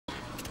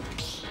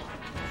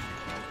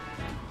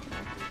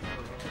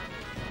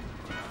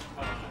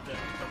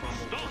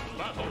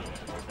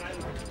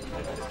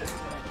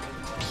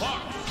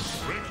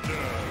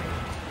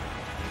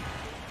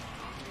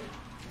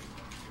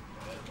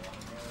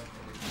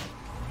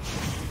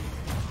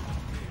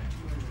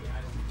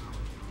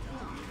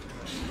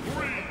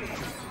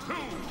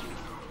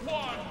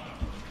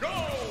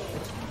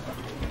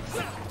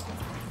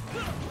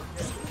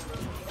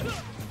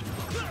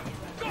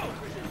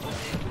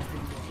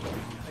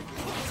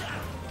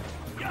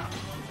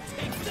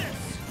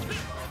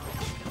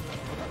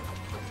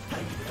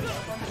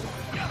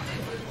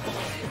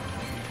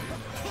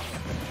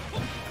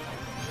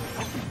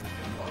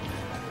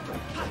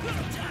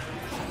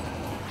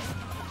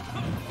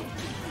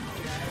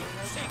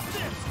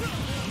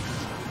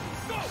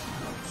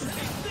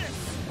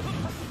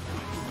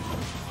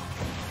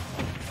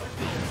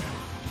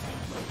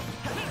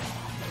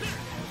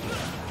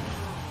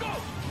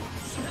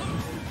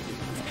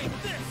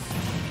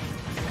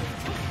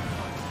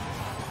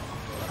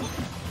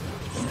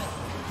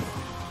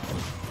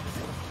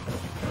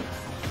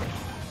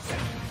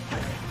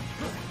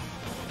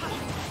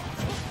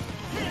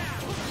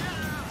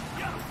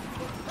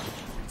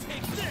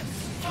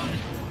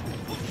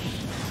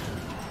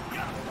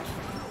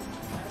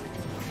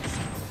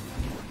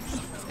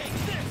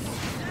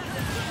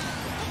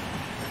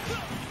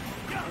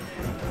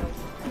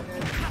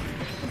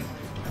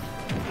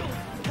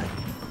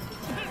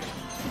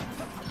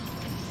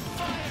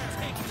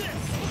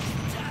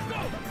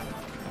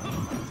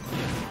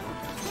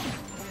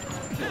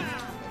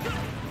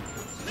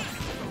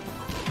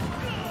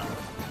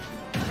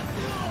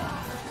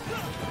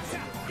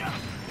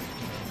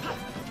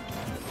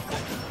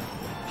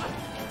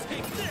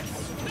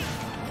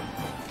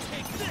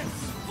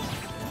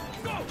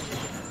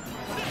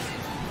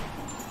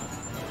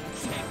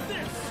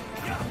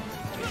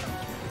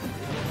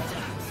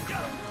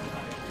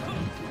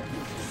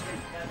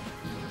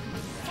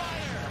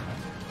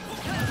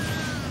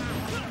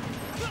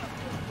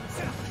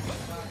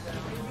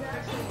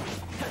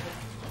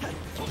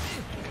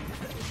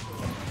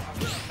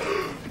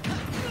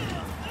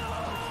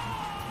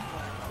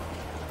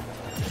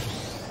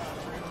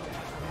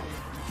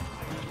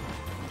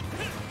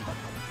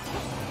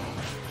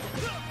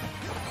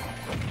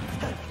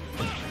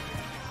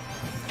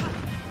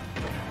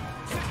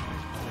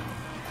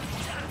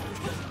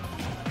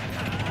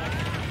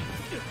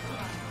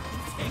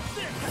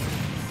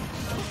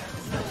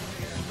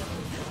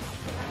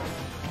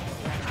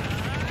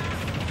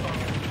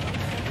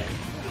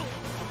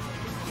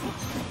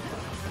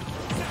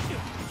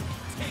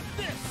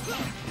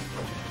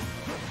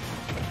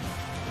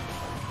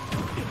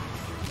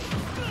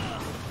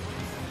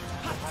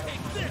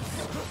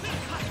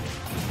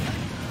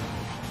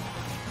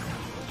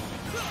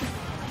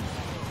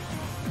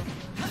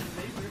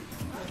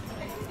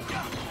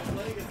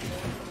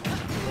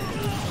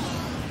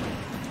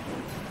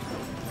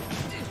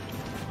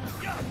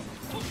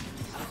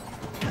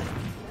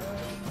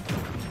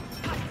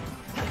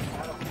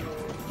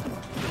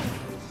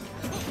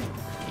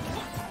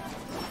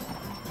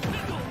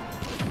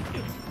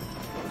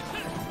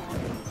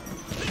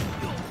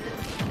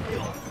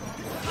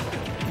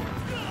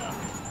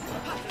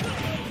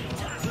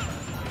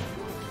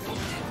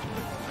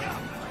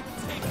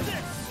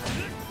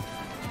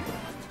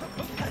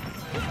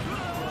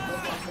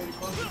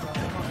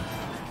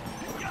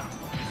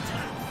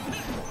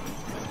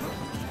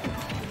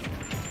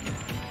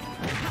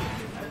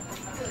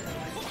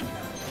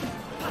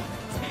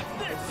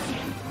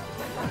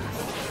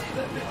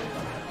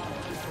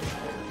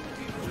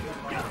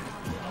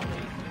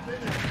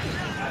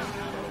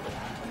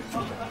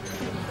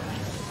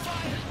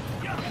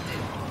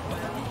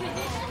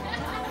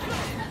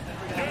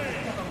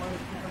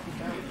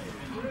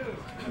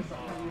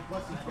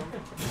Start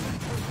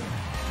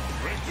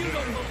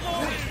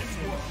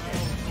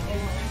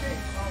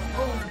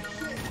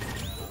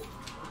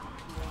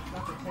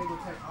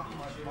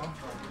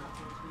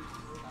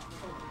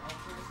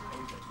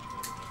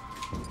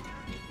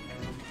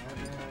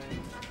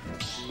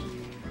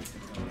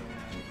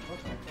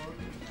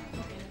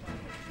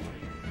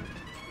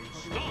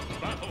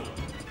battle.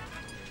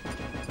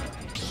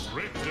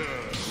 Richter,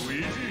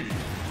 Luigi.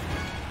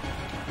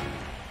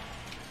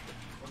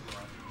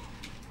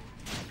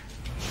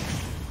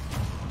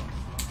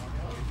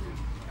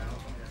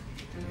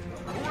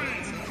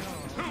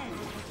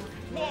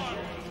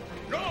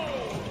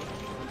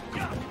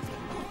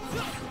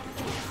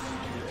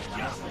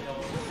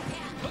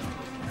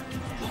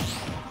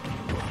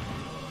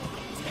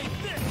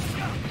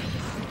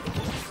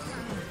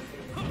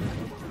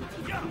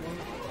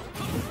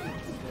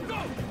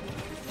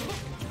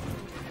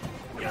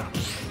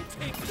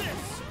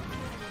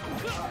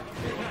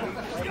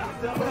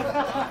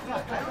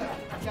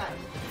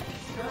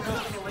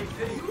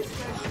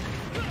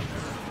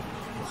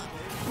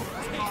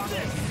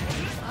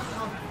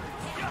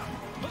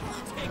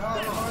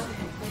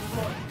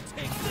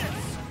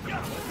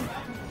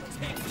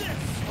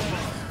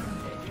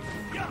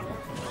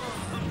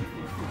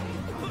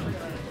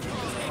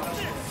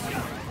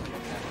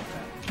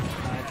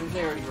 I think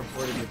they already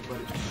reported it, but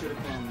it should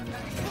have been.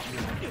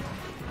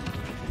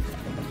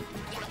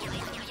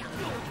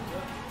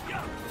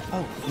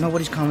 Oh,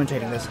 nobody's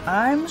commentating this.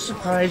 I'm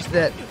surprised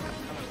that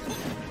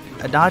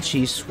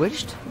Adachi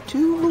switched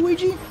to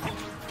Luigi.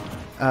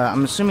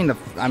 I'm assuming the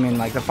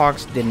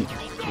Fox didn't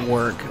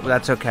work, but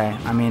that's okay.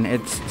 I mean,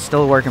 it's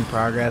still a work in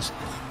progress.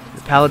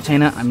 The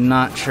Palutena, I'm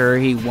not sure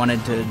he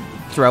wanted to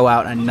throw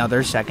out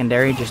another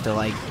secondary just to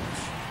like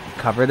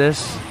cover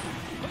this.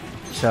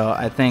 So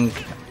I think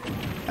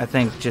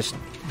just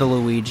the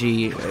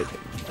Luigi.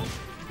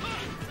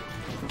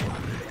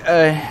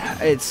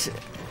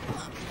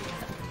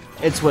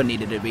 It's what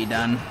needed to be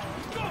done.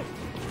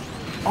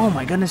 Oh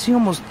my goodness, he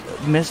almost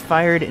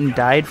misfired and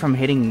died from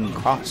hitting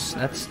cross.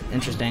 That's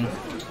interesting.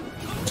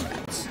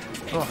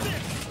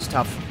 It's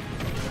tough.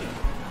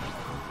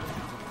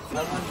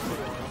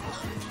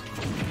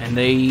 And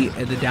the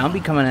down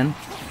beat coming in.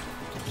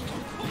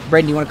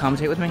 Braden, you want to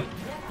commentate with me?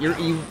 You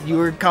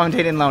were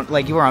commentating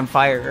like you were on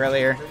fire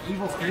earlier.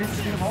 Evil spirits,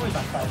 I'm always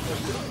on fire.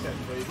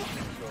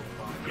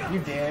 You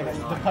did.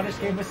 The punish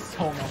game was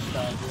so messed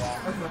up.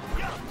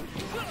 Yeah.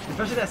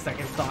 Especially that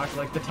second stock,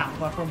 like the tap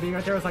platform being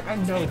right there. I was like, I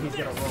know he's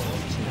gonna roll.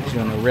 He's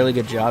doing a really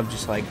good job,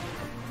 just like.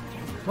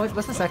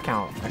 What's the set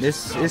count?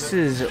 This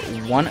is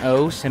 1-0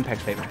 Sympex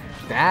favor.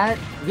 That,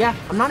 yeah,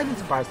 I'm not even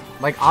surprised.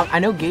 Like, I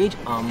know Gage,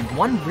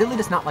 one really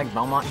does not like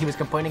Belmont. He was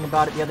complaining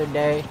about it the other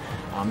day.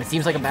 It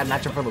seems like a bad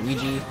matchup for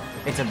Luigi.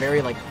 It's a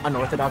very, like,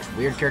 unorthodox,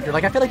 weird character.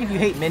 Like, I feel like if you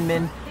hate Min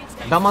Min,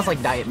 Belmont's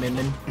like Diet Min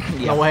Min,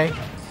 in a way.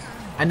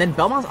 And then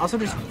Belmont's also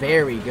just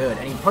very good,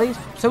 and he plays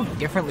so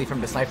differently from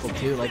Disciple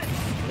too. Like,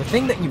 the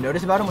thing that you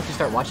notice about him once you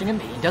start watching him,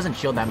 he doesn't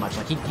shield that much.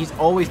 Like, he's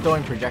always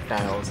throwing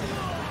projectiles.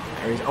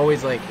 Or he's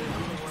always, like,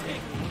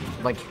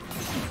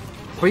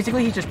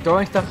 basically he's just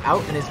throwing stuff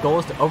out, and his goal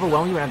is to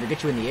overwhelm you and either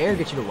get you in the air or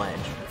get you to ledge.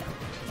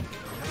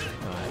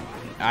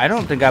 I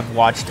don't think I've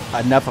watched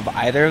enough of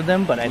either of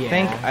them, but I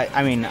think,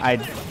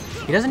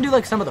 He doesn't do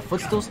like some of the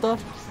footstool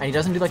stuff, and he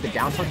doesn't do like the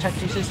down tilt tech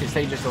pieces.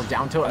 Instead, he just goes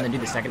down tilt and then do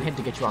the second hit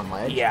to get you on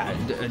ledge. Yeah,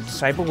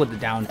 Disciple with the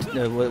down,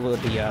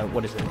 with the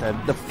what is it?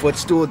 The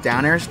footstool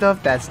down air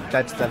stuff. That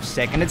stuff's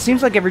sick. And it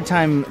seems like every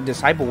time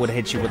Disciple would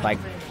hit you with like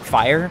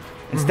fire,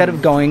 instead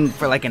of going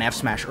for like an F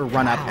smash or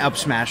run up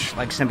smash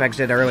like Sympex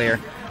did earlier,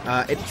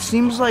 it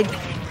seems like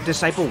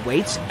Disciple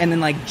waits and then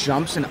like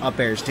jumps and up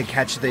airs to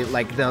catch the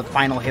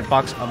final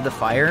hitbox of the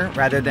fire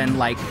rather than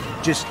like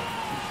just.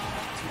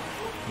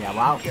 Yeah,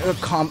 wow.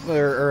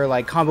 Or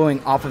like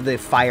comboing off of the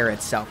fire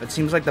itself. It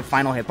seems like the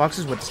final hitbox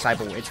is what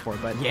Disciple waits for,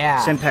 but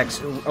yeah.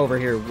 Sympex over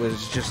here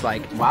was just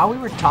like... While we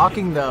were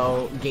talking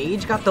though,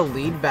 Gage got the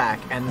lead back,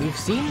 and we've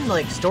seen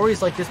like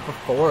stories like this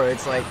before.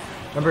 It's like,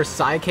 remember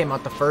Sai came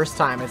out the first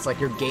time, it's like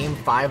your game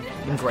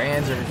 5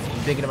 grands or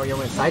thinking about your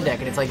own side deck,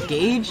 and it's like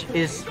Gage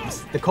is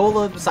the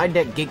Cola side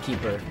deck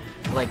gatekeeper.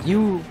 Like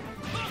you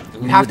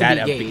have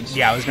to be Gage.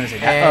 Yeah, I was going to say,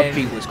 that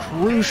upbeat was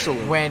crucial.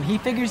 When he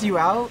figures you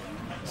out,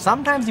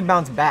 sometimes you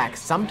bounce back,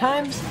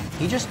 sometimes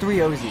he just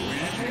 3-0s you.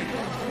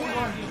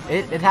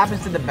 It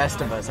happens to the best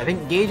of us. I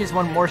think Gage has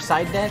won more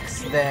side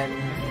decks than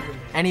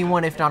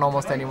anyone, if not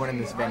almost anyone in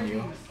this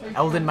venue.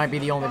 Eldon might be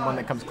the only one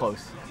that comes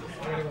close.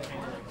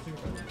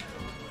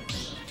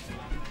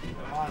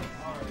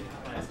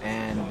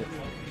 And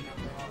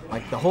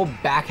like the whole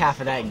back half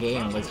of that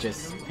game was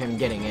just him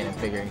getting in and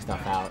figuring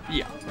stuff out.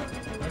 Yeah.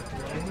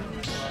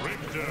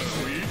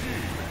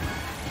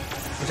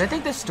 Which I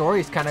think this story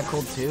is kind of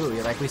cool too.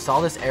 Like we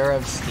saw this era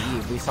of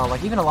Steve. We saw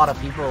like even a lot of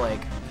people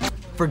like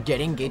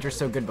forgetting Gage was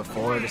so good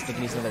before, just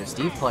thinking he's another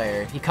Steve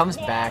player. He comes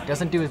back,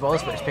 doesn't do as well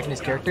as picking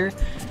his character,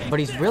 but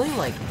he's really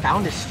like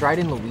found his stride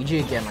in Luigi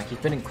again. Like he's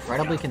been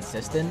incredibly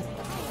consistent.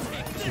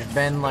 He's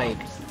been like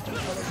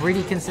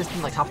pretty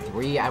consistent, like top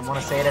 3, I want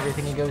to say, at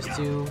everything he goes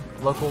to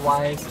local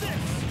wise.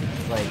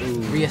 like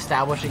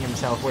reestablishing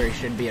himself where he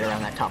should be at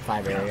around that top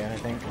 5 area, I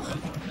think.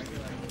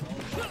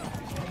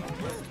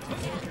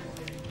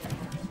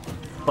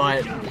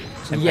 But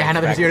Sympex yeah,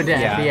 another back, 0 to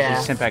death. Yeah.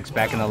 Sympex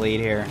back in the lead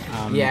here.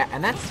 Yeah,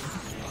 and that's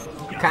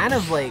kind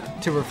of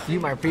like to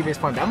refute my previous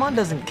point. Belmont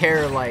doesn't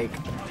care like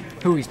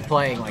who he's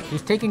playing. Like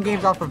he's taking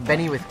games off of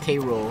Benny with K.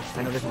 Rool,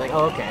 and I'm just like,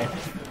 oh okay.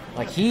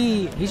 Like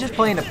he's just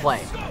playing to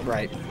play.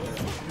 Right.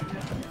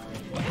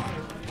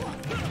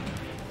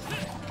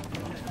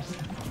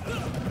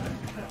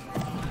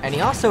 And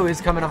he also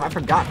is coming off, I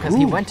forgot, because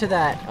he went to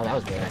that, oh that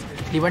was good.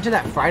 He went to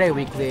that Friday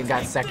weekly and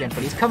got second,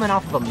 but he's coming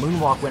off of a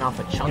moonwalk win off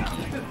of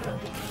Chunky.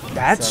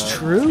 That's So,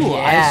 true.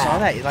 yeah. I saw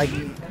that. Like,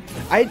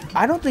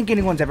 I don't think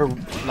anyone's ever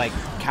like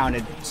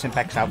counted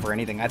Sympex out for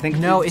anything. I think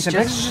No, it's Sympex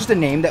just- is just a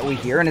name that we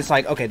hear, and it's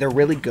like, okay, they're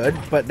really good,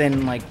 but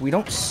then like we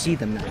don't see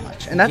them that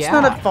much, and that's Yeah.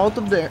 not a fault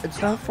of their.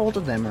 It's not a fault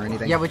of them or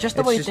anything. Yeah, but just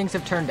the It's way things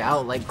have turned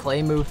out, like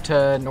Clay moved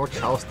to North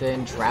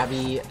Charleston,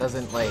 Travi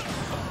doesn't like,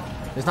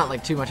 there's not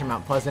like too much in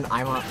Mount Pleasant.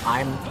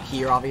 I'm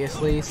here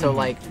obviously, so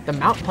like the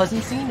Mount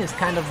Pleasant scene is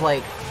kind of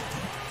like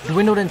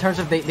dwindled in terms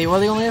of they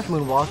really only have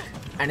Moonwalk,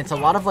 and it's a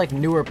lot of like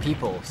newer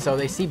people. So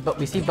we see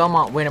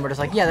Belmont win, and we're just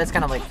like, yeah, that's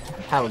kind of like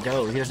how it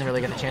goes. He doesn't really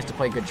get a chance to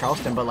play good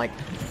Charleston, but like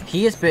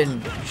he has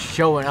been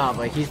showing up.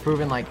 Like he's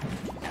proven like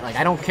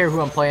I don't care who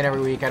I'm playing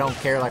every week. I don't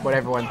care like what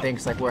everyone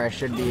thinks like where I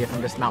should be if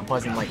I'm just Mount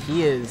Pleasant. Like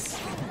he is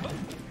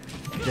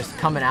just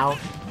coming out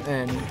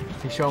and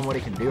he's showing what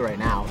he can do right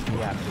now.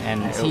 Yeah,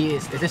 and As he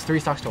is this 3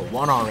 stocks to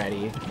 1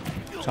 already.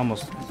 it's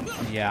almost,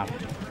 yeah.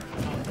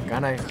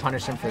 Gonna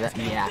punish him for that.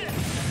 Yeah.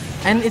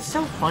 And it's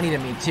so funny to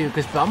me too,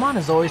 because Belmont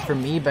has always for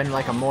me been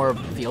like a more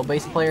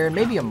field-based player.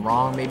 Maybe I'm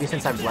wrong. Maybe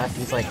since I've left,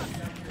 he's like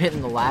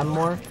hitting the lab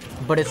more.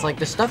 But it's like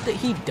the stuff that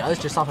he does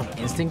just off of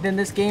instinct in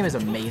this game is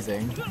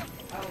amazing.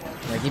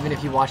 Like even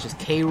if you watch his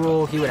K.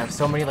 Rool, he would have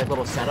so many like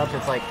little setups.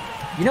 It's like,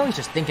 you know, he's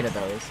just thinking of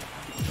those,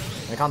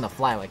 like on the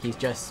fly. Like he's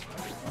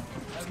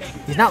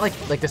not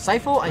like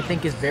Disciple. I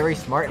think is very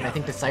smart, and I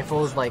think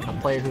Disciple is like a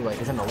player who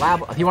like is in the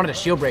lab. If he wanted a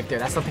shield break there,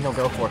 that's something he'll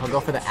go for. He'll go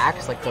for the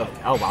axe, like the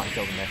oh wow, he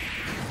killed him there.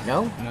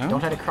 No, don't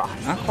try to cross.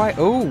 Not quite.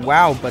 Oh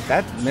wow, but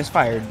that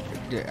misfire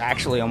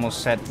actually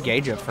almost set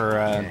Gage up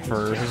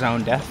for his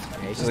own death.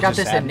 Yeah, he's just which got is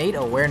this sad. innate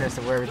awareness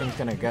of where everything's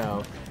gonna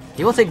go.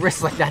 He will take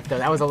risks like that though.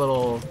 That was a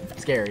little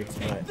scary,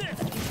 but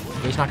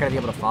he's not gonna be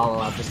able to follow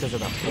up just because of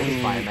the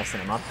holy fire messing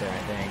him up there. I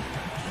think.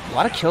 A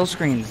lot of kill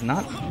screens,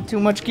 not too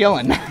much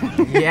killing.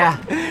 Yeah.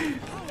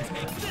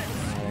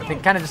 I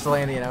think kind of just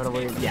delaying the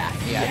inevitable. Yeah.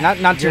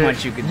 Not too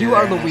much you could do. You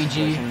are there in that Luigi,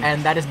 situation.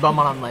 and that is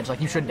Belmont on ledge. Like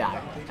you should die,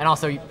 and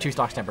also 2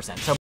 stocks 10%. So.